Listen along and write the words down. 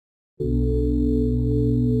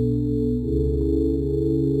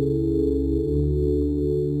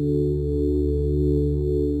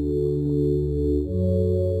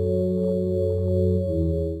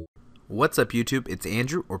What's up YouTube, it's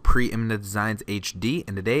Andrew or PreeminentDesignsHD,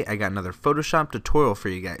 and today I got another Photoshop tutorial for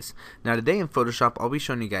you guys. Now today in Photoshop I'll be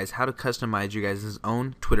showing you guys how to customize your guys'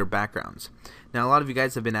 own Twitter backgrounds. Now a lot of you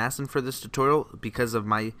guys have been asking for this tutorial because of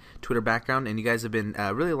my Twitter background, and you guys have been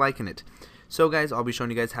really liking it. So guys, I'll be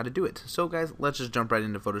showing you guys how to do it. So guys, let's just jump right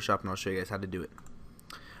into Photoshop and I'll show you guys how to do it.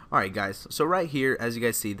 Alright guys, so right here, as you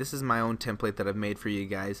guys see, this is my own template that I've made for you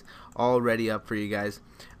guys, all ready up for you guys.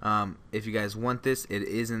 If you guys want this, it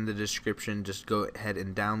is in the description. Just go ahead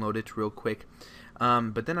and download it real quick.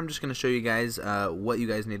 But then I'm just going to show you guys what you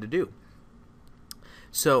guys need to do.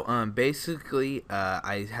 So basically,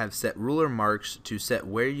 I have set ruler marks to set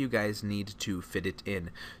where you guys need to fit it in.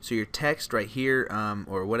 So your text right here,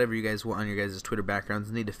 or whatever you guys want on your guys' Twitter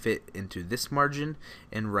backgrounds, need to fit into this margin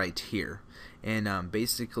and right here. And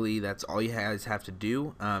basically that's all you guys have to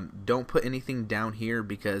do. Don't put anything down here,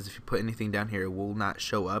 because if you put anything down here it will not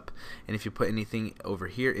show up, and if you put anything over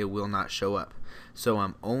here it will not show up.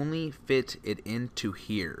 So only fit it into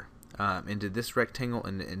here, into this rectangle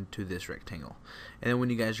and into this rectangle. And then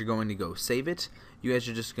when you guys are going to go save it, you guys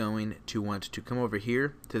are just going to want to come over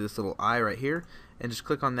here to this little eye right here and just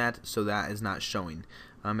click on that, so that is not showing.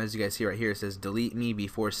 As you guys see right here, it says delete me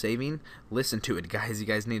before saving. Listen to it guys, you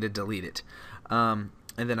guys need to delete it. And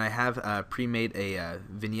then I have pre-made a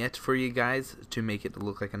vignette for you guys to make it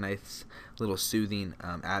look like a nice little soothing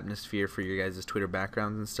atmosphere for your guys' Twitter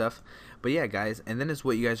backgrounds and stuff. But yeah guys, and then is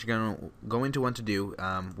what you guys are going to want to do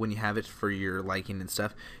when you have it for your liking and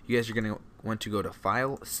stuff. You guys are going to want to go to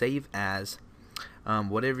File, Save As,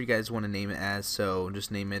 whatever you guys want to name it as. So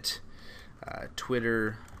just name it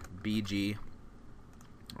Twitter BG.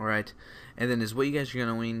 Alright, and then is what you guys are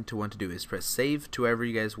going to want to do is press save to wherever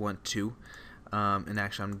you guys want to. And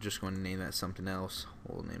actually I'm just going to name that something else.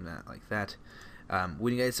 We'll name that like that.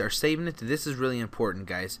 When you guys are saving it, this is really important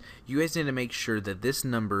guys. You guys need to make sure that this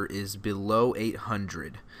number is below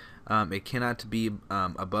 800. It cannot be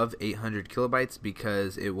above 800 kilobytes,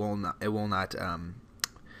 because it will not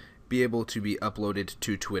be able to be uploaded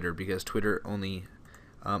to Twitter, because Twitter only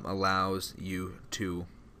allows you to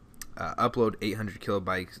upload 800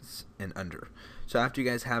 kilobytes and under. So after you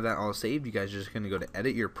guys have that all saved, you guys are just going to go to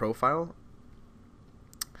edit your profile.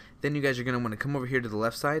 Then you guys are going to want to come over here to the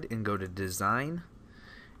left side and go to design,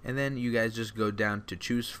 and then you guys just go down to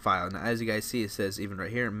choose file. Now as you guys see, it says even right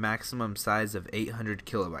here maximum size of 800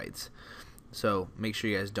 kilobytes. So make sure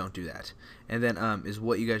you guys don't do that. And then is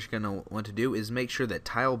what you guys are going to want to do is make sure that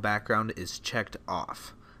tile background is checked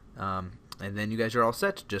off. And then you guys are all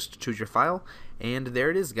set. Just choose your file, and there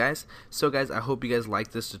it is guys. So guys, I hope you guys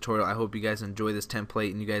like this tutorial. I hope you guys enjoy this template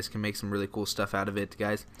and you guys can make some really cool stuff out of it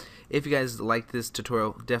guys. If you guys like this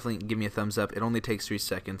tutorial, definitely give me a thumbs up. It only takes 3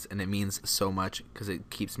 seconds and it means so much, because it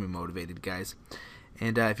keeps me motivated guys.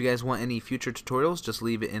 And if you guys want any future tutorials, just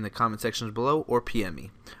leave it in the comment sections below or PM me.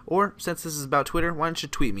 Or since this is about Twitter, why don't you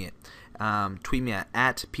tweet me it? Tweet me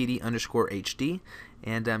at PD_HD.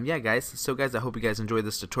 And yeah guys, so guys, I hope you guys enjoyed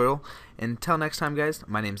this tutorial. Until next time guys,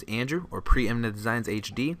 my name's Andrew or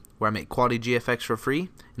PreeminentDesignsHD, where I make quality GFX for free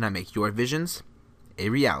and I make your visions a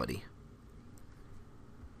reality.